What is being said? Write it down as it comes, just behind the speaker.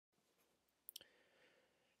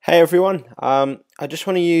Hey everyone, I just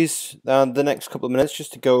want to use the next couple of minutes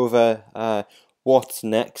just to go over what's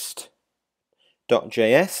Next.js.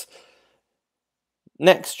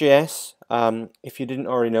 Next.js, if you didn't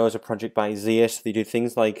already know, is a project by zeit. They do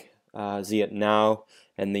things like zeit now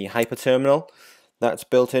and the hyperterminal that's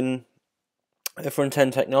built in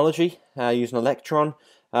front-end technology using Electron.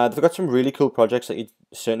 They've got some really cool projects that you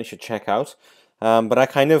certainly should check out. But I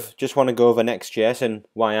kind of just want to go over Next.js and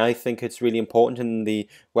why I think it's really important in the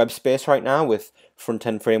web space right now, with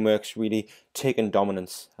front-end frameworks really taking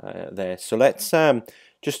dominance there. So let's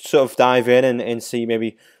just sort of dive in and see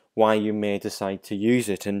maybe why you may decide to use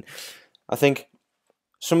it. And I think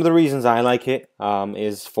some of the reasons I like it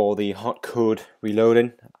is for the hot code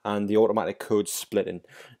reloading and the automatic code splitting.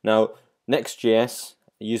 Now, Next.js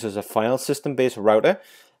uses a file system-based router,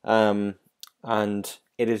 and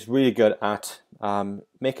it is really good at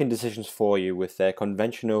making decisions for you with their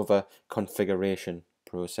convention over configuration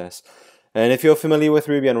process. And if you're familiar with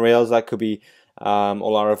Ruby on Rails, that could be or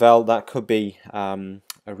Laravel, that could be a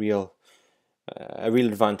real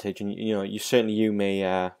advantage. And you certainly you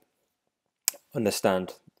may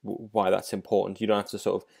understand why that's important. You don't have to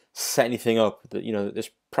sort of set anything up. That there's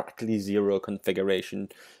practically zero configuration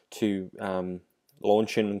to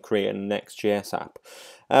launching and creating a Next.js app.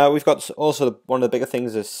 We've got also one of the bigger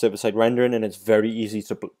things is server-side rendering, and it's very easy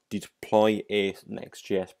to deploy a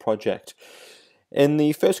Next.js project. In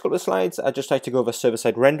the first couple of slides, I'd just like to go over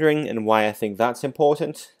server-side rendering and why I think that's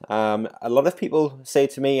important. A lot of people say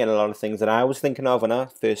to me, and a lot of things that I was thinking of when I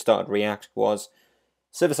first started React was,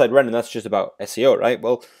 server-side rendering, that's just about SEO, right?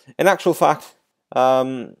 Well, in actual fact,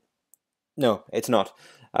 no, it's not.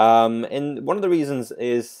 And one of the reasons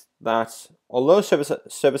is that although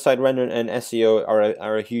server-side rendering and SEO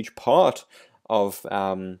are a huge part of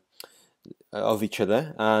each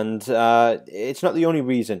other, and it's not the only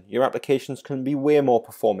reason. Your applications can be way more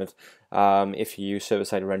performant if you use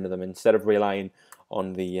server-side render them instead of relying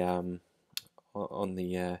on the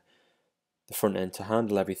front end to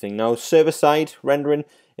handle everything. Now, server-side rendering,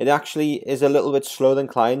 it actually is a little bit slower than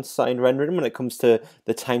client-side rendering when it comes to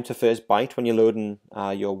the time to first byte when you're loading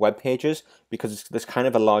your web pages, because there's kind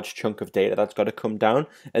of a large chunk of data that's got to come down,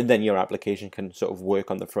 and then your application can sort of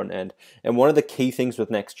work on the front end. And one of the key things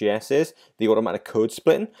with Next.js is the automatic code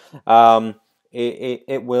splitting.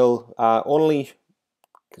 It will only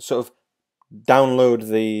sort of download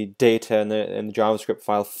the data in the JavaScript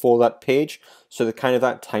file for that page, so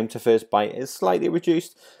that time to first byte is slightly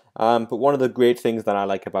reduced. But one of the great things that I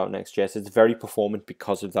like about Next.js is it's very performant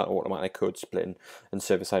because of that automatic code splitting and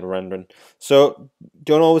server-side rendering. So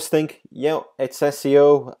don't always think, it's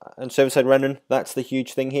SEO and server-side rendering, that's the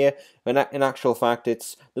huge thing here. But in actual fact,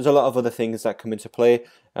 there's a lot of other things that come into play.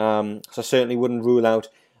 So I certainly wouldn't rule out,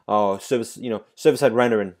 server-side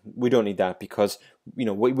rendering, we don't need that because we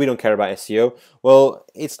don't care about SEO. Well,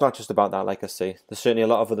 it's not just about that. Like I say, there's certainly a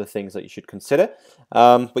lot of other things that you should consider.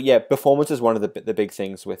 But yeah, performance is one of the big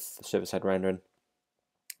things with server-side rendering.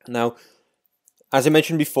 Now, as I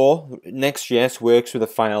mentioned before, Next.js works with a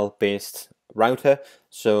file-based router.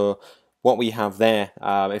 So what we have there,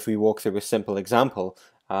 if we walk through a simple example,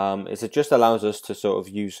 is it just allows us to sort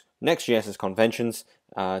of use Next.js's conventions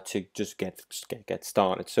to just get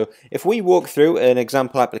started. So if we walk through an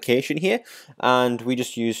example application here, and we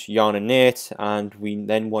just use yarn init, and we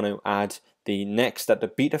then want to add the next at the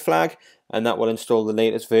beta flag, and that will install the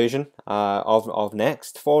latest version of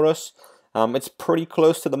Next for us. It's pretty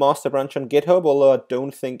close to the master branch on GitHub, although I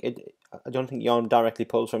don't think Yarn directly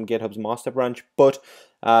pulls from GitHub's master branch, but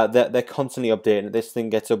they're constantly updating. This thing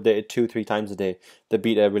gets updated 2-3 times a day. The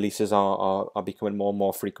beta releases are becoming more and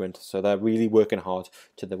more frequent, so they're really working hard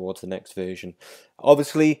towards the next version.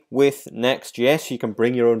 Obviously, with Next.js, you can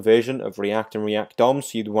bring your own version of React and React DOM,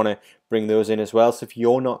 so you'd want to bring those in as well. So if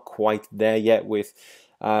you're not quite there yet with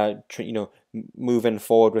moving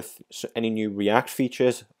forward with any new React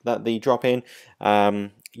features that they drop in,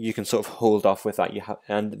 you can sort of hold off with that.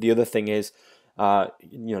 And the other thing is,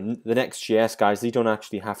 the Next.js guys, they don't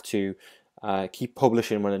actually have to keep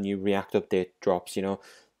publishing when a new React update drops.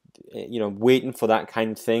 Waiting for that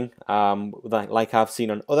kind of thing, like I've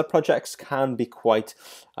seen on other projects, can be quite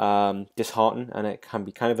disheartening, and it can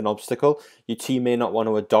be kind of an obstacle. Your team may not want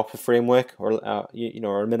to adopt a framework or a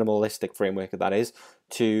minimalistic framework, that is,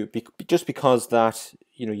 just because that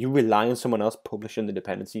you rely on someone else publishing the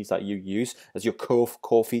dependencies that you use as your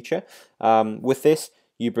core feature. With this,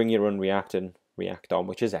 you bring your own React and React DOM,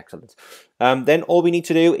 which is excellent. Then all we need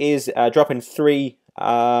to do is drop in 3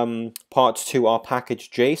 parts to our package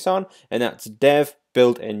JSON, and that's dev,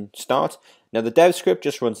 build, and start. Now the dev script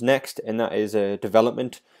just runs next, and that is a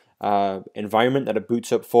development environment that it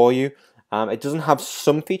boots up for you. It doesn't have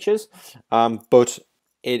some features, but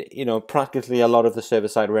practically a lot of the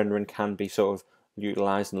server-side rendering can be sort of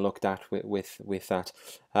utilized and looked at with that.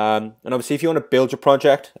 And obviously, if you want to build your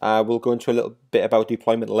project, we'll go into a little bit about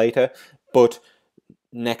deployment later, but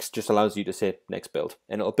Next just allows you to say Next build,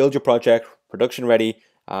 and it'll build your project production ready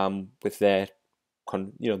with their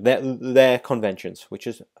conventions, which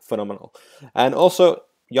is phenomenal. And also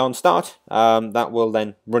yarn start, that will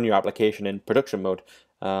then run your application in production mode,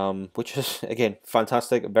 which is again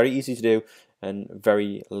fantastic, very easy to do, and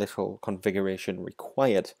very little configuration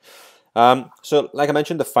required. So like I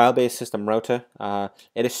mentioned, the file-based system router,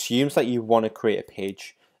 it assumes that you want to create a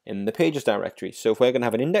page in the pages directory. So if we're going to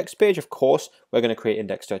have an index page, of course, we're going to create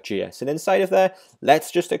index.js. And inside of there, let's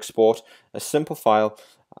just export a simple file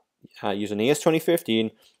using ES 2015,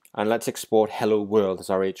 and let's export hello world as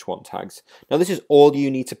our h1 tags. Now this is all you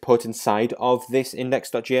need to put inside of this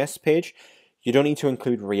index.js page. You don't need to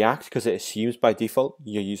include React because it assumes by default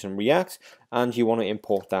you're using React, and you want to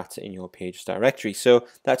import that in your pages directory. So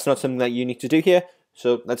that's not something that you need to do here.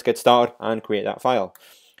 So let's get started and create that file.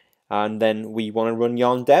 And then we want to run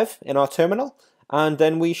yarn dev in our terminal, and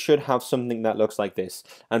then we should have something that looks like this.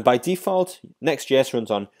 And by default, Next.js runs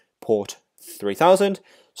on port 3000,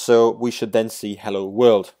 so we should then see hello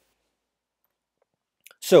world.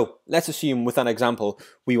 So let's assume with that example,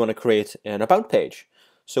 we want to create an about page.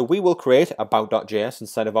 So we will create about.js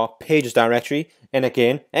inside of our pages directory, and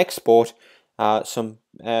again, export some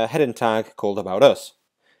heading tag called about us,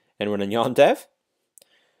 and run in yarn dev.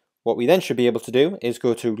 What we then should be able to do is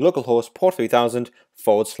go to localhost port 3000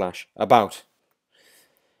 /about.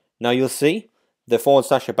 Now you'll see the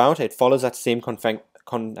 /about, it follows that same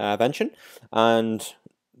convention, and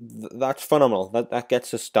that's phenomenal. That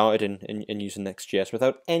gets us started in using Next.js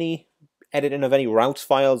without any editing of any routes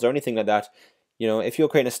files or anything like that. You know, if you're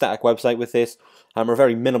creating a static website with this, or a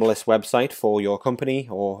very minimalist website for your company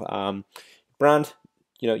or brand,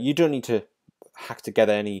 you don't need to hack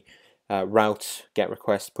together any routes, get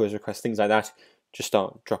requests, pose requests, things like that. Just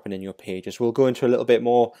start dropping in your pages. We'll go into a little bit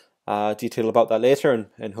more detail about that later,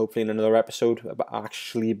 and hopefully in another episode about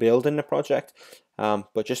actually building the project.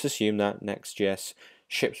 But just assume that Next.js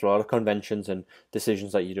ships a lot of conventions and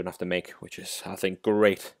decisions that you don't have to make, which is, I think,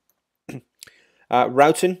 great.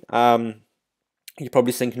 Routing. You're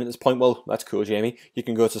probably thinking at this point, well, that's cool, Jamie. You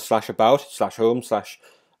can go to /about, /home,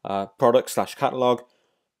 /product, /catalog.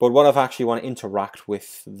 But what if I actually want to interact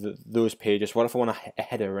with those pages? What if I want a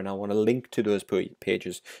header and I want to link to those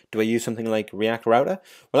pages? Do I use something like React Router?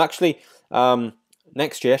 Well, actually,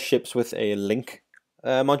 Next.js ships with a link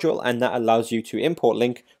module, and that allows you to import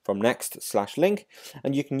link from next/link,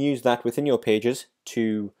 and you can use that within your pages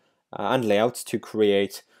to and layouts to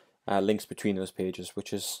create links between those pages,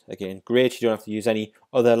 which is again great. You don't have to use any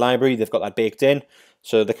other library; they've got that baked in.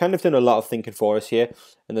 So they're kind of doing a lot of thinking for us here,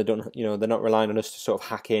 and they're not relying on us to sort of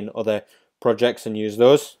hack in other projects and use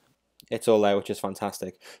those. It's all there, which is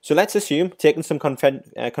fantastic. So let's assume, taking some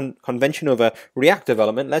convention over React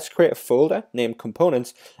development, let's create a folder named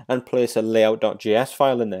components and place a layout.js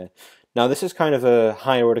file in there. Now this is kind of a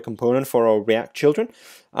higher order component for our React children,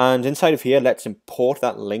 and inside of here, let's import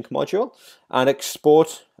that link module and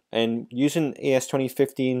export. And using ES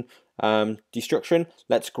 2015 destruction,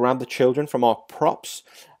 let's grab the children from our props,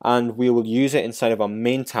 and we will use it inside of our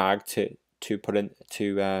main tag to put in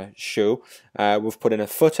show. We've put in a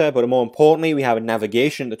footer, but more importantly, we have a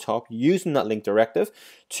navigation at the top using that link directive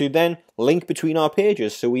to then link between our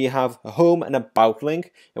pages. So we have a home and about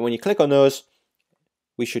link, and when you click on those,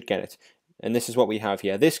 we should get it. And this is what we have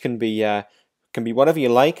here. This can be whatever you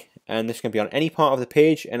like, and this can be on any part of the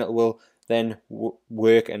page, and it will then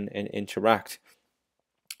work and interact.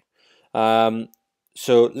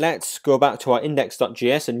 So let's go back to our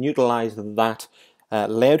index.js and utilize that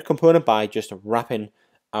layout component by just wrapping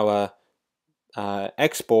our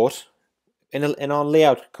export in our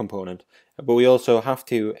layout component. But we also have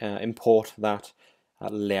to import that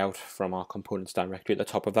layout from our components directory at the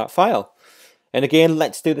top of that file. And again,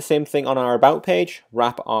 let's do the same thing on our about page.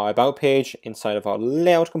 Wrap our about page inside of our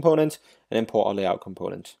layout component and import our layout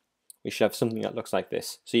component. We should have something that looks like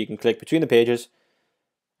this. So you can click between the pages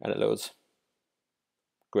and it loads.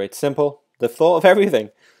 Great, simple. The thought of everything.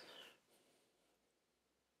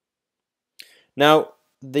 Now,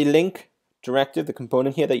 the link directive, the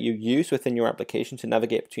component here that you use within your application to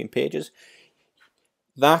navigate between pages,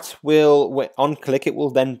 that will, on click, it will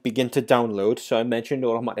then begin to download. So I mentioned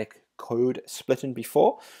automatic code splitting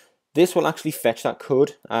before. This will actually fetch that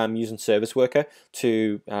code using Service Worker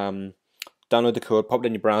to download the code, pop it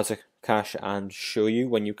in your browser cache, and show you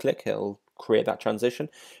when you click. It'll create that transition.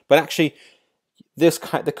 But actually, there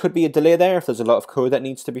could be a delay there if there's a lot of code that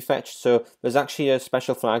needs to be fetched. So there's actually a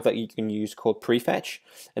special flag that you can use called prefetch,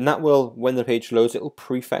 and that will, when the page loads, it will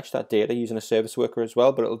prefetch that data using a service worker as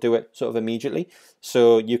well, but it'll do it sort of immediately,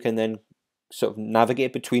 so you can then sort of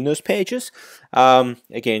navigate between those pages.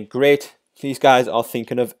 Again, great. These guys are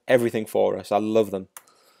thinking of everything for us. I love them.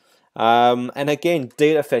 And again,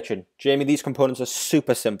 data fetching. Jamie, these components are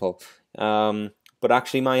super simple. But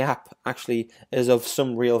actually my app actually is of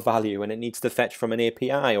some real value and it needs to fetch from an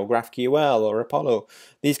API or GraphQL or Apollo.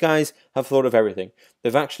 These guys have thought of everything.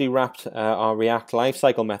 They've actually wrapped our React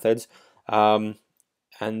lifecycle methods,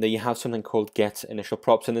 and you have something called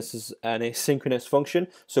getInitialProps, and this is an asynchronous function.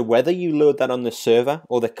 So whether you load that on the server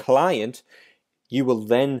or the client, you will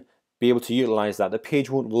then be able to utilize that. The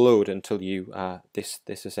page won't load until you this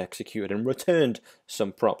is executed and returned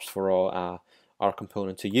some props for our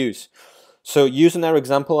component to use. So using their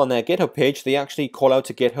example on their GitHub page, they actually call out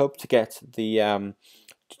to GitHub to get the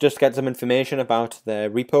just get some information about their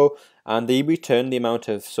repo, and they return the amount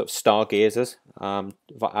of sort of stargazers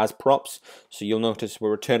as props. So you'll notice we're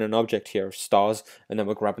returning an object here of stars, and then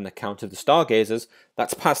we're grabbing the count of the stargazers.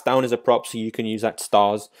 That's passed down as a prop, so you can use that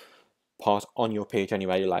stars part on your page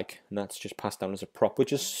anywhere you like, and that's just passed down as a prop,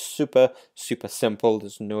 which is super simple.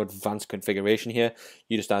 There's no advanced configuration here.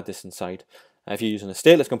 You just add this inside. If you're using a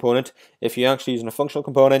stateless component, if you're actually using a functional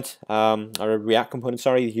component or a React component,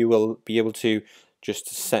 sorry, you will be able to just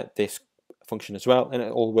set this function as well, and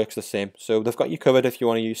it all works the same. So they've got you covered if you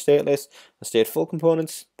want to use stateless and stateful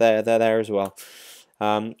components. They're there as well.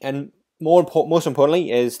 And most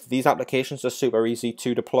importantly is these applications are super easy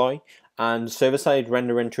to deploy, and server-side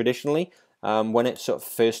rendering traditionally, when it sort of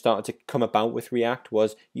first started to come about with React,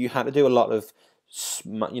 was you had to do a lot of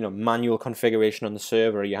manual configuration on the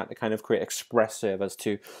server. You had to kind of create express servers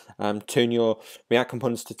to turn your React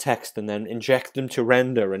components to text and then inject them to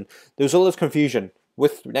render, and there's all this confusion.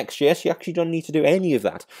 With Next.js, you actually don't need to do any of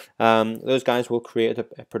that. Those guys will create a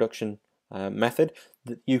production method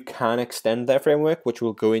that you can extend their framework, which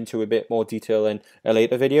we'll go into a bit more detail in a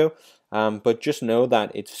later video. But just know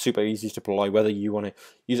that it's super easy to deploy, whether you want to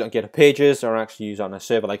use it on GitHub Pages or actually use it on a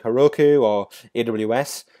server like Heroku or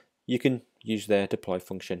AWS. You can use their deploy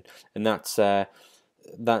function, and that's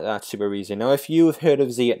super easy. Now, if you have heard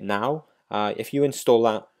of zeit now, if you install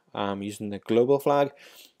that using the global flag,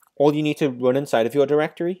 all you need to run inside of your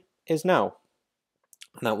directory is now,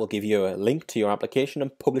 and that will give you a link to your application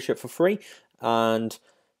and publish it for free, and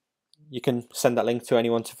you can send that link to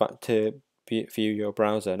anyone to view your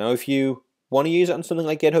browser. Now, if you want to use it on something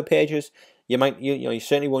like GitHub Pages, you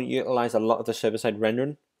certainly won't utilize a lot of the server-side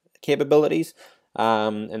rendering capabilities.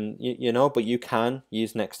 But you can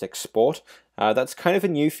use Next Export. That's kind of a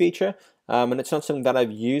new feature, and it's not something that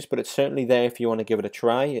I've used, but it's certainly there if you want to give it a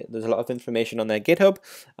try. There's a lot of information on their GitHub,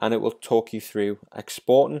 and it will talk you through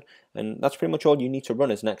exporting, and that's pretty much all you need to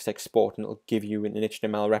run is Next Export, and it'll give you an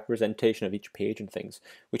HTML representation of each page and things,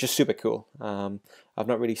 which is super cool. I've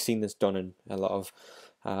not really seen this done in a lot of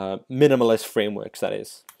minimalist frameworks, that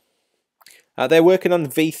is. They're working on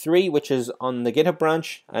V3, which is on the GitHub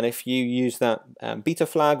branch, and if you use that beta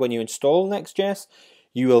flag when you install Next.js,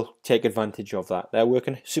 you will take advantage of that. They're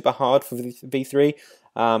working super hard for V3.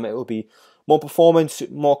 It will be more performance,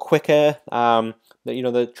 more quicker.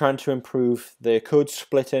 They're trying to improve the code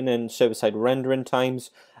splitting and server-side rendering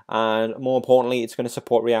times, and more importantly, it's going to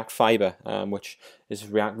support React Fiber, which is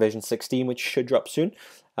React version 16, which should drop soon.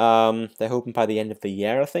 They're hoping by the end of the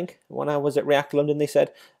year, I think. When I was at React London, they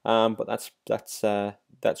said. But that's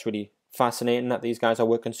really fascinating that these guys are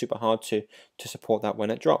working super hard to support that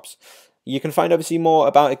when it drops. You can find obviously more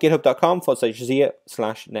about at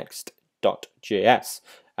github.com/zeit/next.js,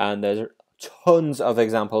 and there's tons of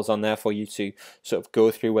examples on there for you to sort of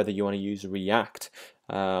go through, whether you want to use React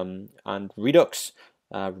and Redux,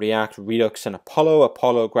 React, Redux, and Apollo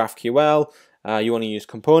GraphQL. You want to use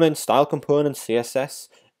components, style components, CSS,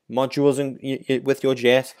 modules with your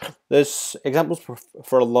JS. There's examples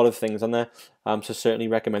for a lot of things on there, so certainly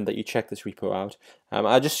recommend that you check this repo out.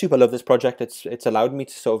 I just super love this project. It's allowed me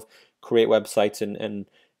to sort of create websites and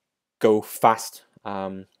go fast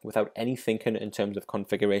without any thinking in terms of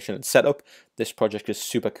configuration and setup. This project is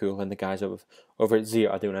super cool, and the guys over at zeit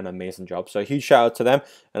are doing an amazing job. So a huge shout out to them,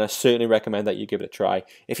 and I certainly recommend that you give it a try.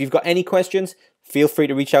 If you've got any questions, feel free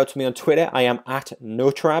to reach out to me on Twitter. I am at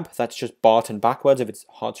notrab. That's just Barton backwards if it's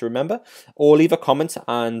hard to remember. Or leave a comment,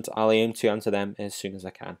 and I'll aim to answer them as soon as I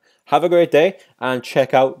can. Have a great day, and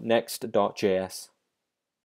check out Next.js.